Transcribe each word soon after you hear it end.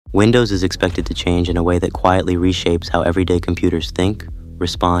Windows is expected to change in a way that quietly reshapes how everyday computers think,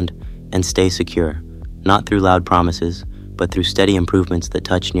 respond, and stay secure, not through loud promises, but through steady improvements that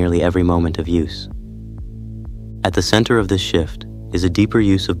touch nearly every moment of use. At the center of this shift is a deeper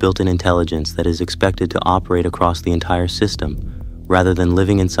use of built-in intelligence that is expected to operate across the entire system, rather than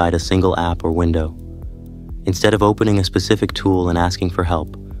living inside a single app or window. Instead of opening a specific tool and asking for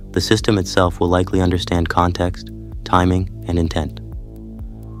help, the system itself will likely understand context, timing, and intent.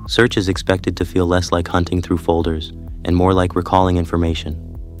 Search is expected to feel less like hunting through folders and more like recalling information.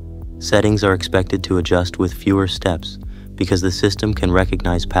 Settings are expected to adjust with fewer steps because the system can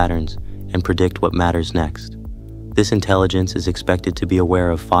recognize patterns and predict what matters next. This intelligence is expected to be aware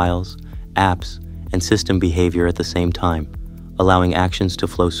of files, apps, and system behavior at the same time, allowing actions to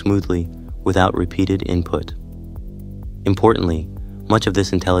flow smoothly without repeated input. Importantly, much of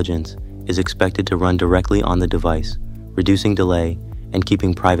this intelligence is expected to run directly on the device, reducing delay and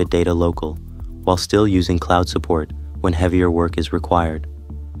keeping private data local, while still using cloud support when heavier work is required.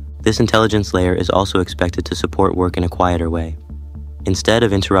 This intelligence layer is also expected to support work in a quieter way. Instead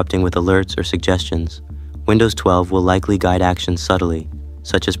of interrupting with alerts or suggestions, Windows 12 will likely guide actions subtly,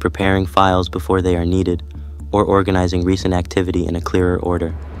 such as preparing files before they are needed or organizing recent activity in a clearer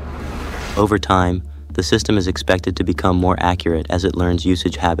order. Over time, the system is expected to become more accurate as it learns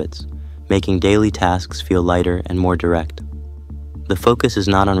usage habits, making daily tasks feel lighter and more direct. The focus is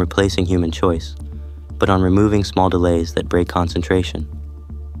not on replacing human choice, but on removing small delays that break concentration.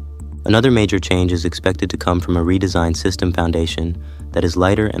 Another major change is expected to come from a redesigned system foundation that is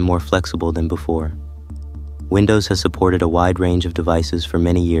lighter and more flexible than before. Windows has supported a wide range of devices for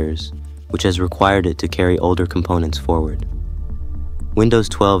many years, which has required it to carry older components forward. Windows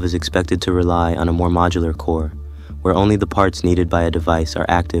 12 is expected to rely on a more modular core, where only the parts needed by a device are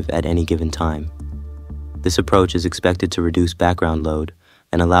active at any given time. This approach is expected to reduce background load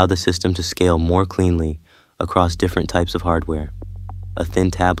and allow the system to scale more cleanly across different types of hardware. A thin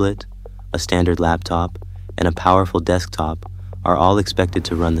tablet, a standard laptop, and a powerful desktop are all expected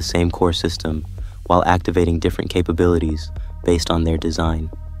to run the same core system while activating different capabilities based on their design.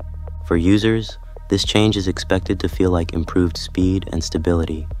 For users, this change is expected to feel like improved speed and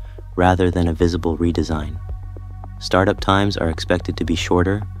stability rather than a visible redesign. Startup times are expected to be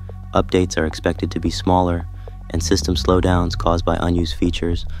shorter, updates are expected to be smaller, and system slowdowns caused by unused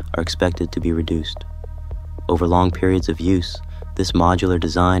features are expected to be reduced. Over long periods of use, this modular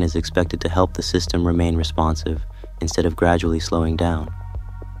design is expected to help the system remain responsive instead of gradually slowing down.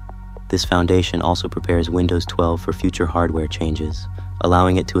 This foundation also prepares Windows 12 for future hardware changes,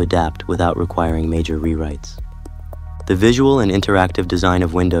 allowing it to adapt without requiring major rewrites. The visual and interactive design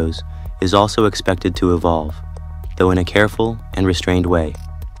of Windows is also expected to evolve, though in a careful and restrained way.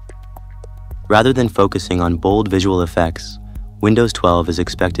 Rather than focusing on bold visual effects, Windows 12 is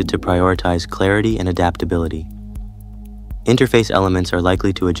expected to prioritize clarity and adaptability. Interface elements are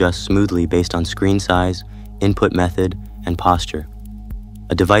likely to adjust smoothly based on screen size, input method, and posture.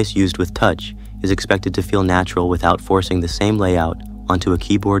 A device used with touch is expected to feel natural without forcing the same layout onto a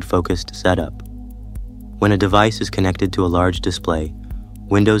keyboard-focused setup. When a device is connected to a large display,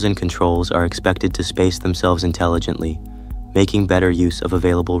 windows and controls are expected to space themselves intelligently, making better use of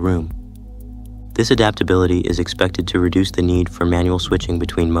available room. This adaptability is expected to reduce the need for manual switching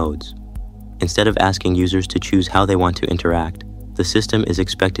between modes. Instead of asking users to choose how they want to interact, the system is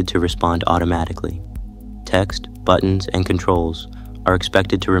expected to respond automatically. Text, buttons, and controls are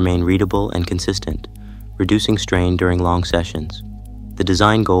expected to remain readable and consistent, reducing strain during long sessions. The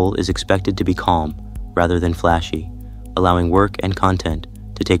design goal is expected to be calm rather than flashy, allowing work and content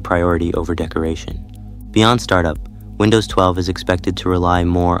to take priority over decoration. Beyond startup, Windows 12 is expected to rely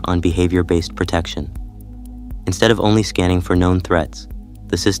more on behavior-based protection. Instead of only scanning for known threats,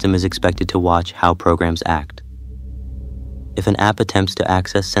 the system is expected to watch how programs act. If an app attempts to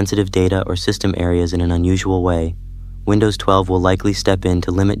access sensitive data or system areas in an unusual way, Windows 12 will likely step in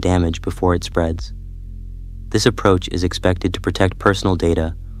to limit damage before it spreads. This approach is expected to protect personal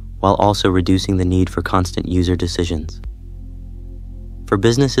data while also reducing the need for constant user decisions. For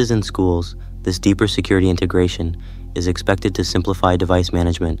businesses and schools, this deeper security integration is expected to simplify device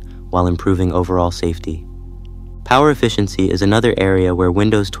management while improving overall safety. Power efficiency is another area where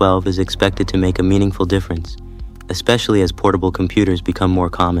Windows 12 is expected to make a meaningful difference, especially as portable computers become more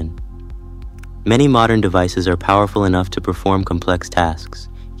common. Many modern devices are powerful enough to perform complex tasks,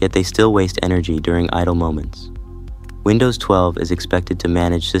 yet they still waste energy during idle moments. Windows 12 is expected to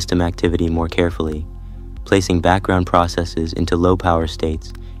manage system activity more carefully, placing background processes into low-power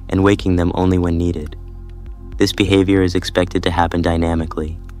states and waking them only when needed. This behavior is expected to happen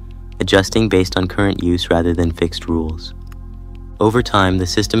dynamically, adjusting based on current use rather than fixed rules. Over time, the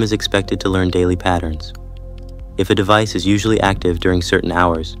system is expected to learn daily patterns. If a device is usually active during certain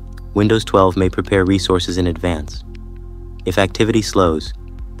hours, Windows 12 may prepare resources in advance. If activity slows,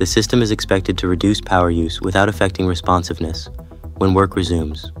 the system is expected to reduce power use without affecting responsiveness when work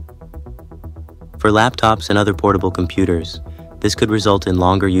resumes. For laptops and other portable computers, this could result in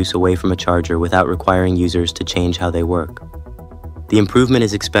longer use away from a charger without requiring users to change how they work. The improvement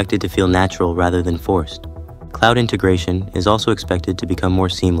is expected to feel natural rather than forced. Cloud integration is also expected to become more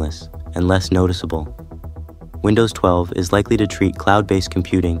seamless and less noticeable. Windows 12 is likely to treat cloud-based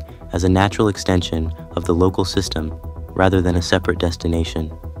computing as a natural extension of the local system rather than a separate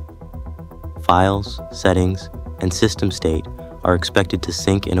destination. Files, settings, and system state are expected to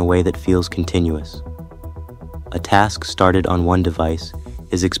sync in a way that feels continuous. A task started on one device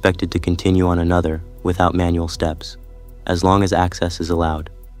is expected to continue on another without manual steps, as long as access is allowed.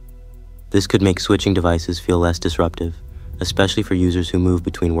 This could make switching devices feel less disruptive, especially for users who move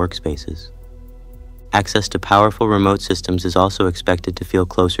between workspaces. Access to powerful remote systems is also expected to feel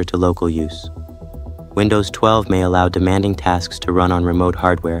closer to local use. Windows 12 may allow demanding tasks to run on remote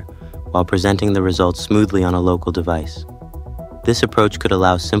hardware while presenting the results smoothly on a local device. This approach could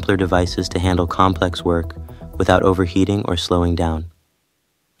allow simpler devices to handle complex work without overheating or slowing down.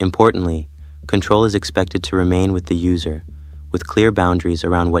 Importantly, control is expected to remain with the user, with clear boundaries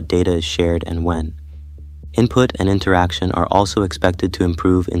around what data is shared and when. Input and interaction are also expected to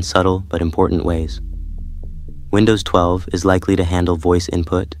improve in subtle but important ways. Windows 12 is likely to handle voice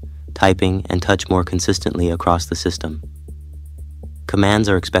input, typing, and touch more consistently across the system. Commands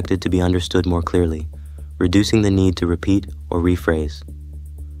are expected to be understood more clearly, reducing the need to repeat or rephrase.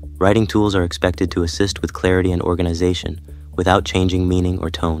 Writing tools are expected to assist with clarity and organization without changing meaning or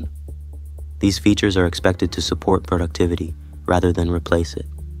tone. These features are expected to support productivity rather than replace it.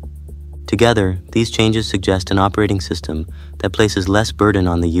 Together, these changes suggest an operating system that places less burden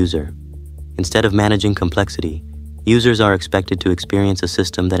on the user. Instead of managing complexity, users are expected to experience a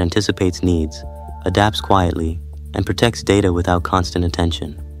system that anticipates needs, adapts quietly, and protects data without constant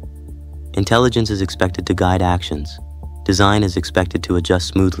attention. Intelligence is expected to guide actions. Design is expected to adjust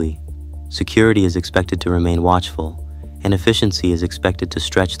smoothly. Security is expected to remain watchful, and efficiency is expected to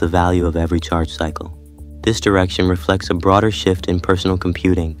stretch the value of every charge cycle. This direction reflects a broader shift in personal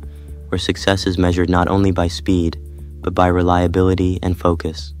computing, where success is measured not only by speed, but by reliability and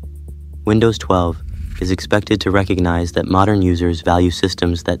focus. Windows 12 is expected to recognize that modern users value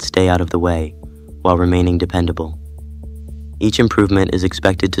systems that stay out of the way while remaining dependable. Each improvement is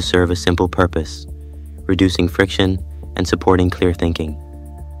expected to serve a simple purpose, reducing friction and supporting clear thinking.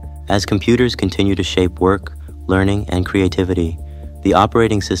 As computers continue to shape work, learning, and creativity, the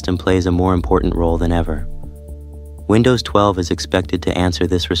operating system plays a more important role than ever. Windows 12 is expected to answer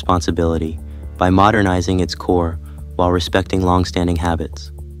this responsibility by modernizing its core while respecting long-standing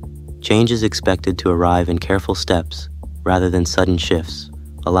habits. Change is expected to arrive in careful steps rather than sudden shifts,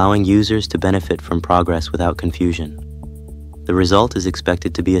 allowing users to benefit from progress without confusion. The result is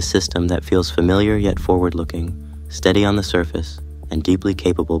expected to be a system that feels familiar yet forward-looking, steady on the surface, and deeply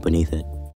capable beneath it.